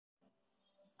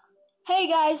Hey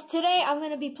guys, today I'm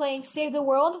going to be playing Save the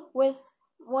World with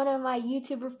one of my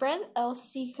YouTuber friends,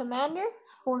 LC Commander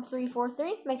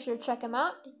 4343. Make sure to check him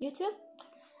out on YouTube.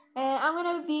 And I'm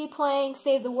going to be playing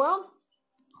Save the World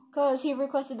because he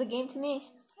requested the game to me.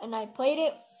 And I played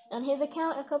it on his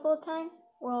account a couple of times.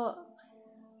 Well,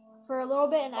 for a little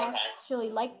bit, and I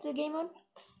actually liked the game mode.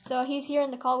 So he's here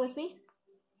in the call with me.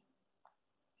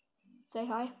 Say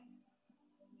hi.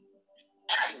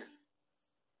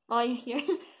 Oh, he's here.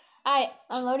 Alright,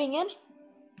 I'm loading in.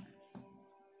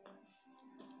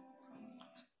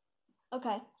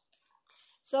 Okay.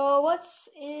 So what's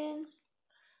in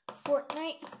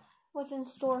Fortnite? What's in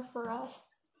store for us?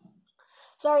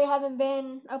 Sorry, I haven't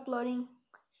been uploading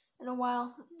in a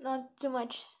while. Not too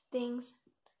much things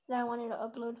that I wanted to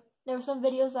upload. There were some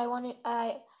videos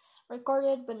I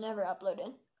recorded but never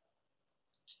uploaded.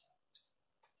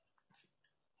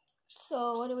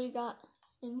 So what do we got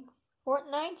in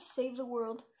Fortnite? Save the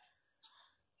World.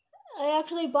 I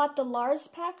actually bought the Lars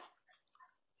pack.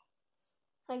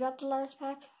 I got the Lars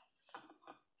pack.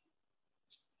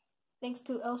 Thanks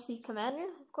to LC Commander,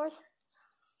 of course.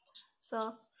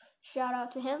 So, shout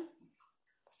out to him.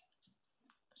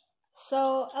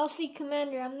 So, LC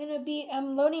Commander, I'm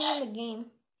loading in the game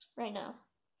right now.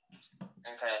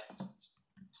 Okay.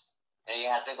 And you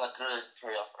have to go through the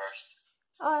tutorial first.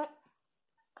 Alright.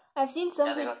 I've seen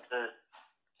something. You have to go through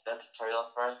the tutorial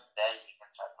first, then you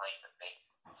can start playing with me.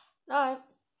 Alright.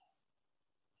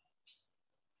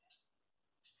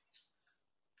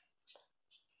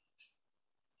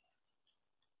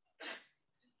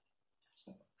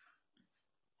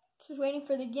 Just waiting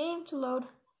for the game to load.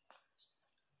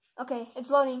 Okay, it's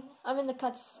loading. I'm in the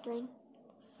cut screen.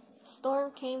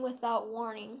 Storm came without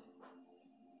warning.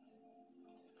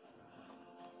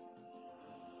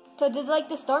 So did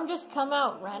the storm just come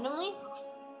out randomly?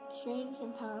 Strange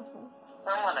and powerful.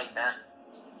 Somewhat like that.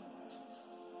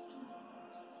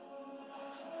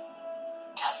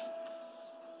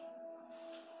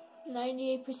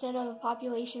 "98% of the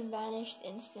population vanished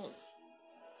instant.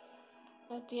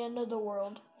 At the end of the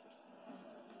world."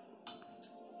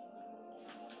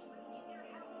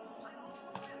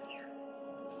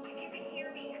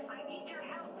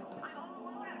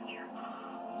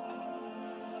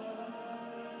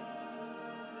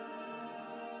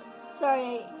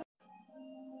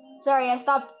 Sorry, I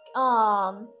stopped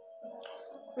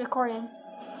recording.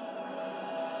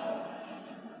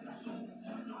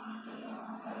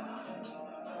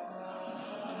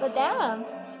 But damn.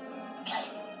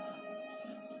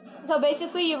 So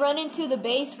basically you run into the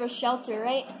base for shelter,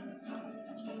 right?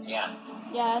 Yeah.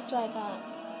 Yeah, that's what I thought.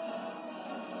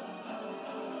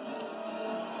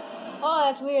 Oh,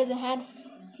 that's weird.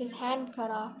 His hand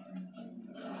cut off.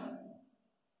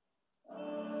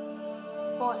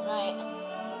 Fortnite.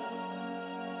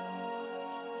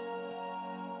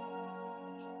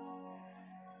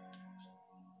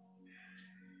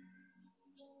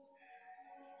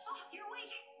 You're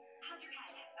awake. How's your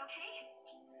head? Okay?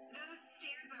 Those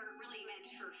stairs are really meant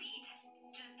for feet.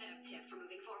 Just a tip for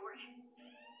moving forward.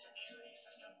 Security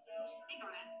system failure.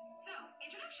 Ignore that. So,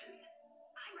 introductions.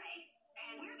 I'm Ray,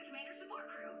 and we're the Commander Support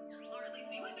Crew. Or at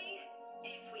least we would be,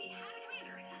 if we had a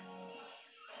commander.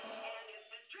 And if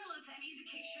this drill is any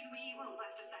indication, we won't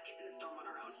last a second in the storm on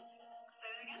our own.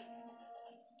 Say that again?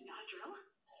 Not a drill?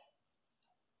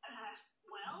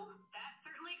 Well, that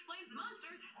certainly explains the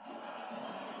monsters.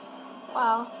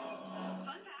 Wow.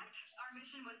 Fun fact, our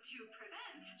mission was to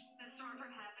prevent the storm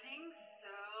from happening,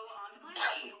 so on to plan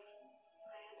B.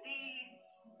 Plan B.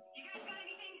 You guys got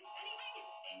anything? Anything?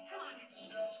 Come on.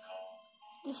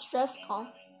 Distress call.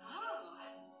 Oh,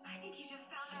 I think you just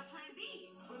found our plan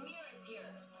B. Ramirez here.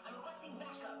 I'm requesting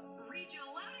backup. Read you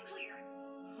loud and clear.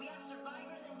 We have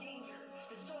survivors in danger.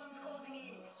 The storm's closing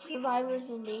in. Survivors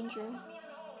in danger.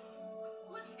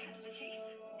 Let's cut to the chase.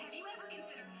 Have you ever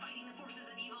considered fighting the forces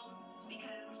of evil?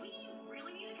 Because we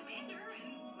really need a commander,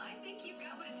 and I think you've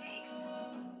got what it takes.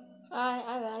 Alright,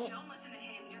 I got it. Don't listen to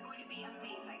him. You're going to be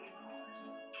amazing.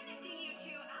 Connecting you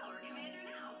to our commander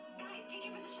now. Guys, take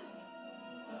your positions.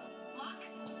 Lock.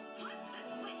 Flip the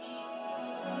switch.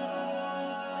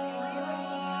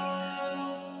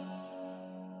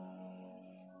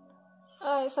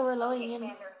 Alright, so we're loading in.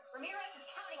 Commander, Ramirez is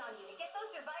counting on you to get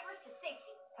those survivors to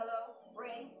safety. Hello,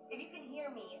 Ray? If you can hear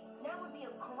me, now would be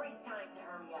a great time to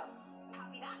hurry up.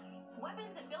 Copy that.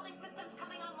 Weapons and building systems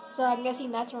coming online. So I'm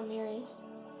guessing that's Ramirez.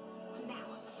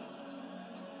 Now.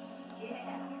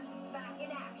 Yeah, back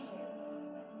in action.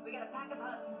 We got a pack of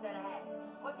hubs set ahead.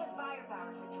 What's our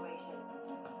firepower situation?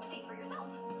 See for yourself.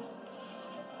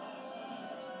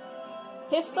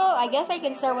 Pistol, I guess I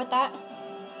can start with that.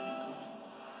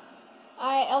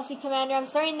 Alright, LC Commander, I'm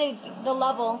starting the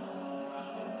level.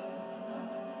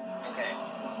 Okay.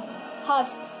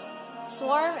 Husks.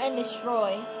 Swarm and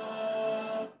destroy.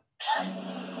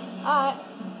 Alright.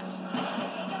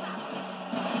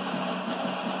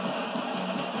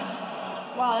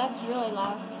 Wow, that's really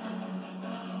loud.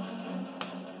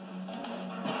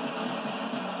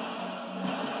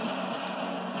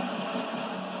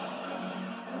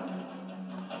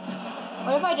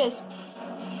 What if I just...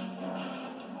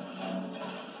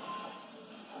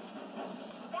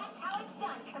 That's how it's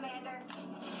done, Commander.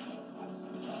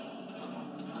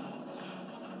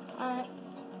 Alright.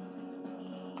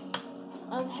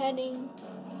 I'm heading...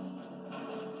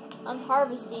 I'm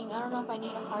harvesting. I don't know if I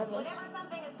need a harvest. Whenever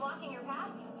something is blocking your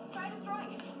path, try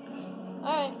destroying it.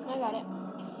 Alright, I got it.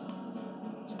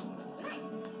 Nice.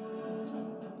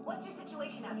 What's your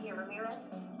situation out here, Ramirez?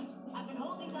 I've been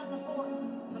holding down the fort,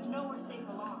 but nowhere safe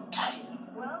for long.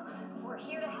 Well, we're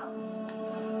here to help.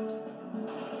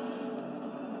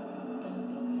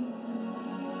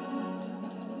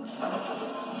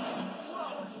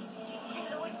 Whoa. Has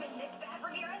it always been this bad,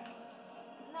 Ramirez?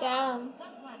 No, Damn.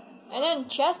 sometimes. And then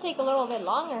chests take a little bit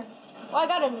longer. Oh, I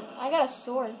got a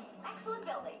sword. Excellent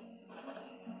building.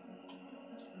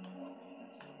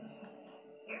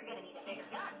 You're gonna need a bigger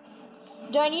gun.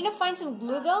 Do I need to find some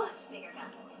glue though? Much bigger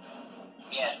gun.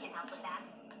 Yes. We can help with that.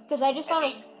 Because I just found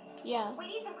a... Yeah. We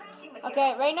need some crafting materials.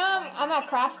 Okay, right now I'm at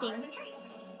crafting. Cars and trees.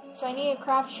 So I need to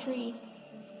craft trees.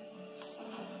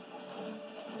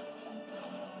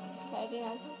 Okay,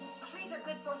 yeah. Trees are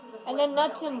good sources of And wood then for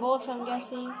nuts building and bolts, I'm pine for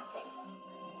guessing. crafting.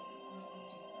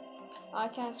 Oh, I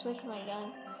can't switch my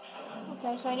gun.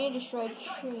 Okay, so I need to destroy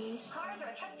trees. Cars are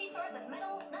a trusty source of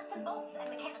metal, nuts and bolts, and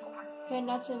mechanical parts. Okay,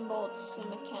 nuts and bolts and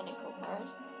mechanical parts.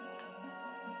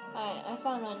 Alright, I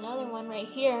found another one right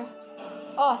here.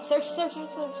 Oh, search.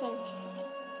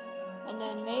 And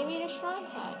then maybe destroy?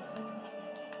 Alright. Alright,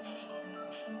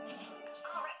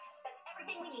 that's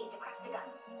everything we need to craft a gun.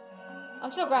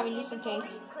 I'm still grabbing just in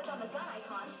case. Click on the gun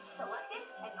icon, select it,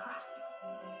 and craft.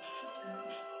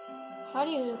 How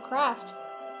do you craft?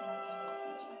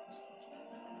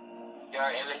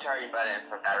 Your inventory button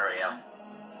for battery up.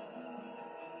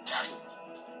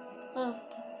 Huh.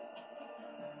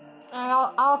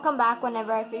 I'll come back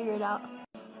whenever I figure it out.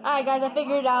 Alright guys, I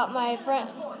figured it out. My friend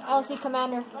LC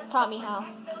Commander taught me how.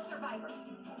 Those survivors.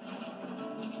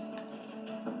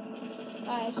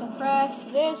 Alright, so press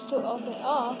this to open.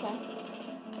 Oh, okay.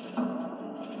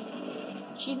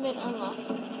 Achievement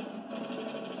unlocked.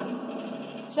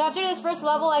 So after this first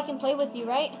level, I can play with you,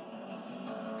 right?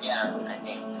 Yeah, I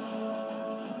think.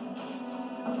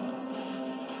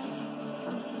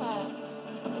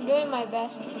 I'm doing my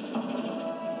best.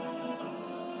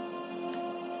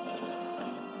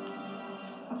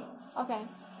 Okay.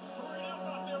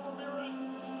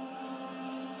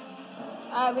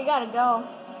 Alright, we gotta go.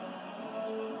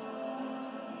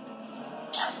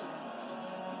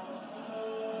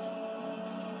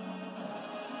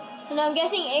 And I'm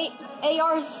guessing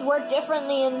ARs work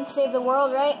differently in Save the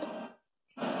World, right?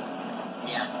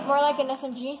 Yeah. More like an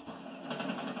SMG.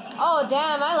 Oh,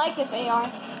 damn, I like this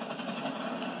AR.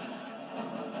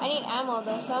 I need ammo,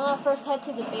 though, so I'm gonna first head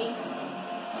to the base.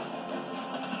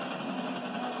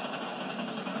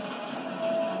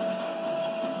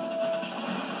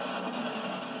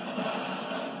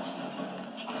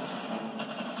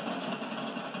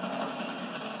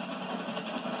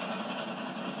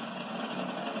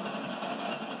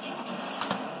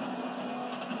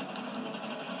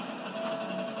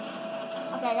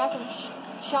 Okay, I got some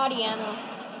shoddy ammo.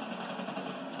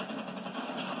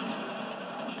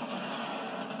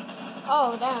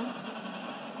 Oh, damn.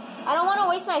 I don't want to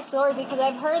waste my sword because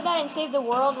I've heard that in Save the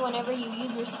World, whenever you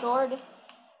use your sword,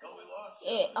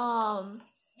 it,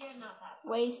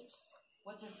 wastes.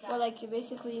 Or, like, it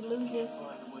basically loses.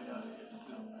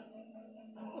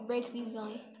 It breaks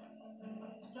easily.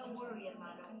 Don't worry,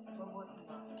 Amado. We're working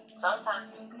on it.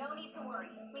 Sometimes. No need to worry.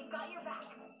 We've got your back.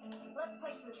 Let's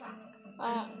place some traps.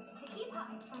 To keep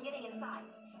husks from getting inside,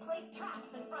 place traps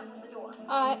in front of the door.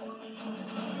 Alright.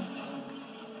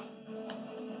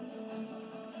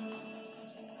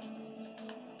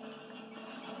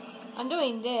 I'm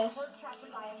doing this. First trap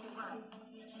should buy us some time.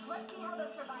 Let's see how those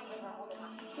survivors are holding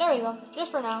up. There we go.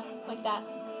 Just for now. Like that.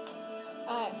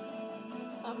 Alright.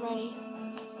 I'm ready.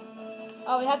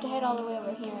 Oh, we have to head all the way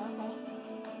over here. Okay.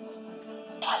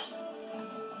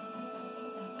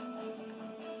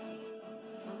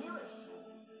 Ramirez.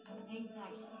 Hang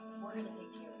tight. We're gonna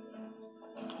take care of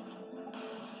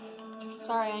it.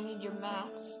 Sorry, I need your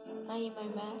mats. I need my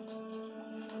mats.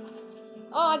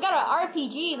 Oh, I got an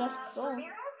RPG. Let's go.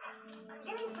 Ramirez? I'm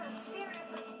getting some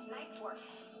seriously nice work.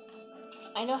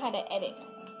 I know how to edit.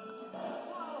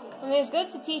 I mean, it's good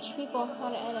to teach people how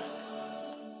to edit.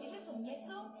 Is this a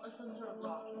missile or some sort of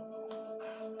rocket?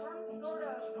 Some sort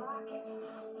of rocket.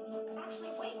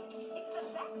 Actually, wait. It's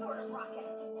the best sort of rocket.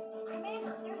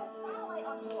 Commander, there's a satellite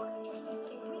on board.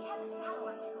 If we have a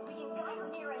satellite, we can guide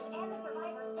Ramirez and the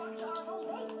survivors back to our home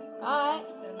base. Alright.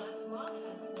 Then let's launch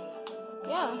this thing.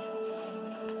 Yeah.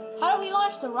 How do we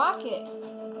launch the rocket?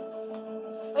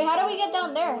 Wait, how do we get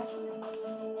down there?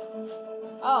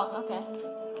 Oh, okay.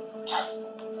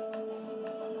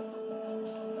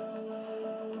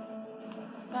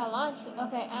 Gotta launch it.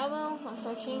 Okay, ammo. I'm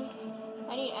searching.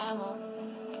 I need ammo.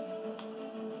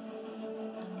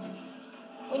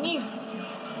 We need.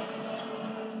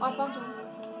 Oh, I found some.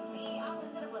 The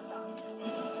opposite of liftoff.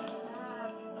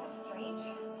 That's strange.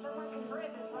 Someone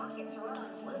converted this rocket to run on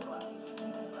blue glow.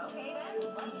 Okay then,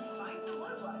 let's find some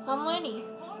blue glow. How many?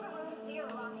 Explore the rooms near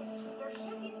the rocket. There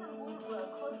should be some blue glow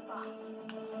close by.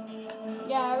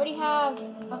 Yeah, I already have.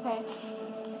 Okay.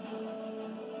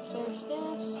 Search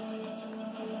this.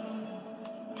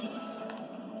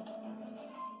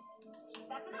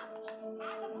 That's enough.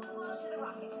 Add the blue glow to the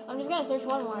rocket. I'm just gonna search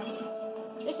one more.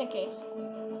 Just in case.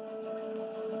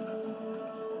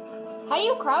 How do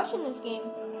you crouch in this game?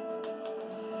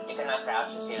 You cannot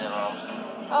crouch to see the ropes.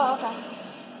 Oh, okay.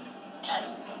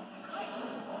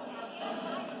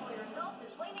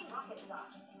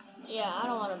 Yeah, I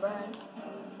don't want to burn.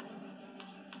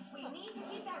 We need to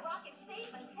keep that rocket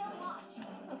safe until launch.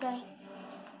 Okay.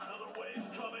 Another wave's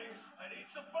coming. I need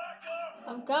some backup.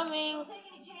 I'm coming. Don't take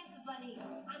any chances, Lenny.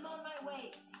 I'm on my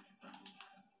way.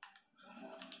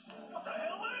 What the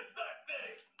hell is that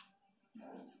thing?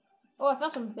 Oh, I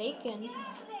found some bacon. Get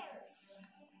out of there!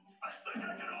 I think I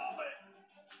can hold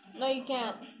it. No, you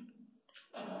can't.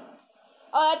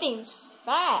 Oh, that thing's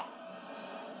fat.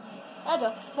 That's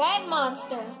a fat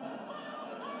monster.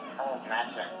 Oh,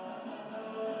 gotcha.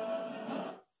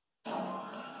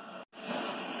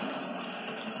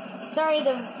 Sorry,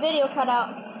 the video cut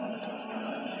out.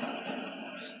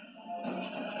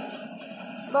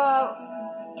 But,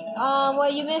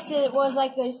 what you missed it was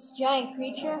like this giant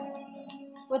creature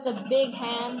with a big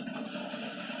hand.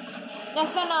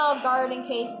 That's gonna I'll guard in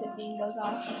case the thing goes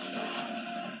off.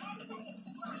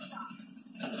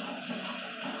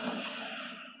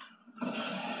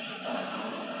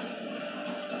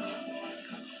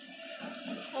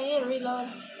 I need to reload.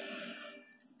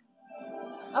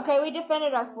 Okay, we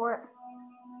defended our fort.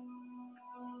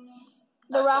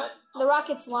 The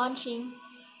rocket's launching.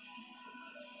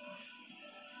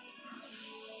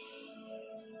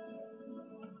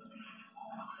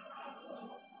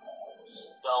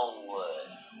 Stonewood.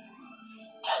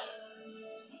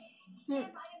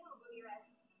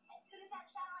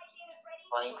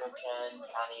 Plankerton,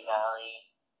 County Valley,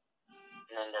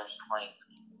 and then there's Plank.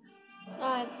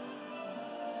 Alright.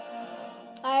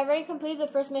 I already completed the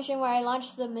first mission where I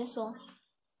launched the missile.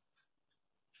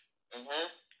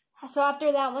 So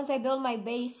after that, once I build my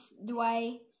base, do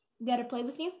I get to play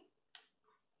with you?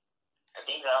 I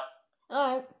think so.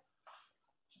 Alright.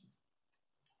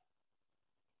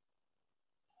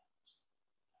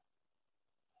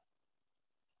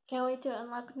 Can't wait to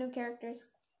unlock new characters.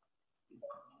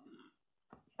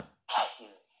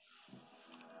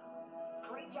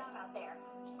 Great job out there.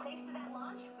 Thanks to that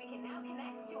launch, we can now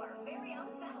connect to our very own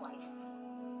satellite.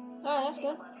 Alright, that's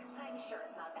good. Look, I'm sure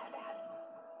it's not that bad.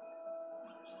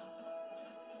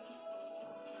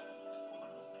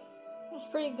 It's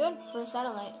pretty good for a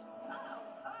satellite. Oh,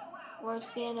 wow. Or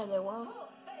it's the end of the world. Oh,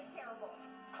 that is terrible.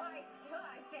 I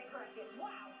stand corrected. Wow.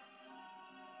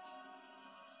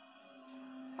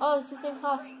 Oh, it's the same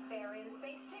house. They're in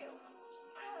space too.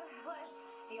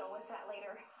 Let's deal with that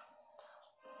later.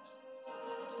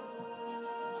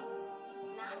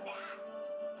 Not bad.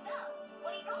 So,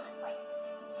 what do you call this place?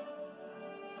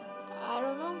 I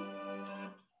don't know.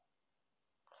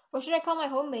 What should I call my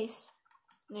home base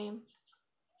name?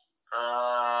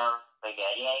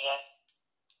 Spaghetti, I guess.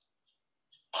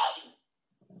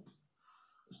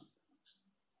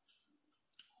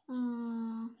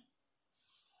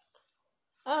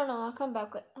 I don't know. I'll come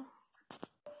back with.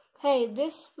 Hey,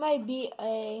 this might be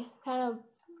a kind of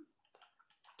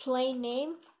plain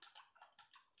name,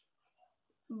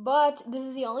 but this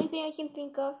is the only thing I can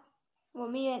think of. Well,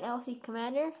 me and LC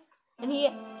Commander, and he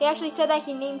actually said that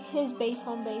he named his base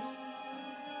home base.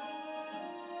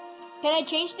 Can I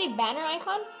change the banner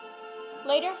icon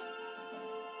later?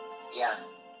 Yeah.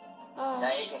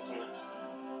 Now you can choose.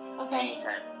 Okay.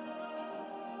 Anytime.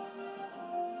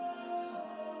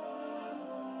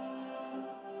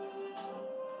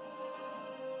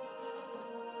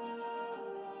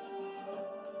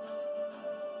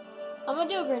 I'm gonna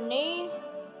do a grenade.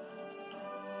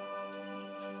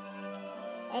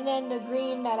 And then the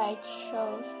green that I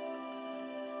chose.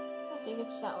 I think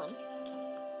it's that one.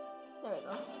 There we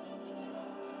go.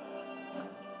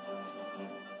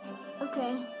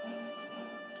 Okay.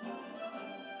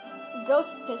 Ghost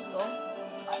pistol.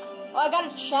 Oh, I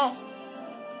got a chest.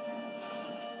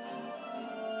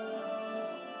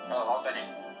 Oh, open it.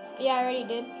 Yeah, I already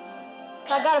did.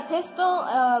 So I got a pistol,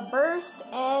 a burst,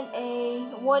 and a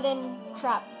wooden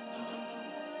trap.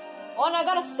 Oh, and I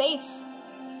got a safe.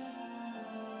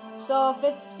 So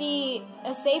 50,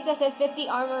 a safe that says 50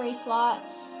 armory slot,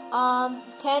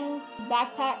 10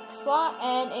 backpack slot,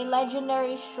 and a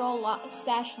legendary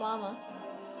stash llama.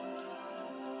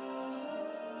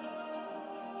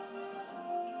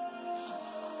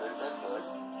 Good.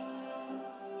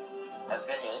 That's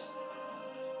good news.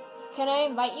 Can I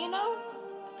invite you now?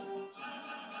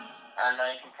 I know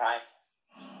you can try.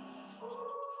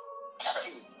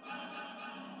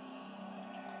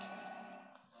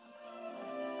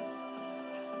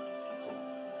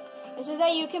 It says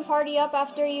that you can party up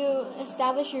after you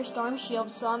establish your storm shield,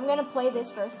 so I'm gonna play this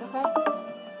first, okay?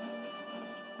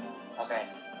 Okay.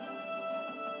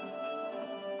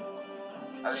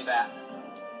 I'll be back.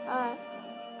 Alright.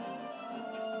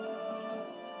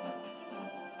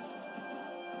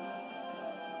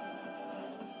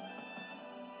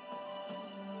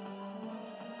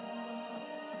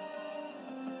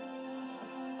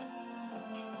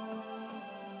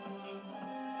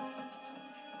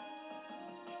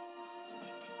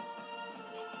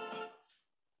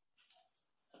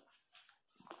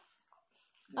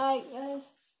 Alright guys,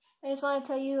 I just want to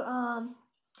tell you,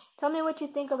 tell me what you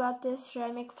think about this. Should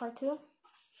I make part 2?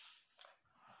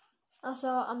 Also,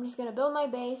 I'm just gonna build my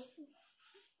base,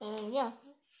 and yeah,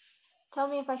 tell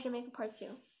me if I should make a part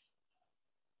 2.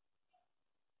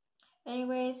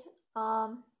 Anyways,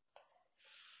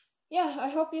 yeah, I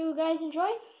hope you guys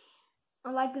enjoyed.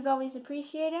 A like is always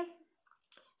appreciated.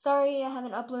 Sorry I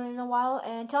haven't uploaded in a while,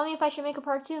 and tell me if I should make a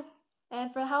part 2.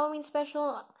 And for the Halloween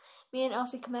special, me and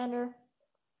LC Commander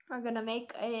are gonna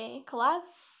make a collab.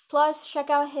 Plus, check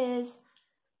out his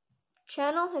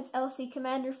channel. It's LC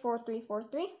Commander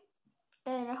 4343.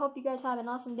 And I hope you guys have an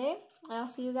awesome day. And I'll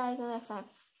see you guys the next time.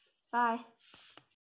 Bye.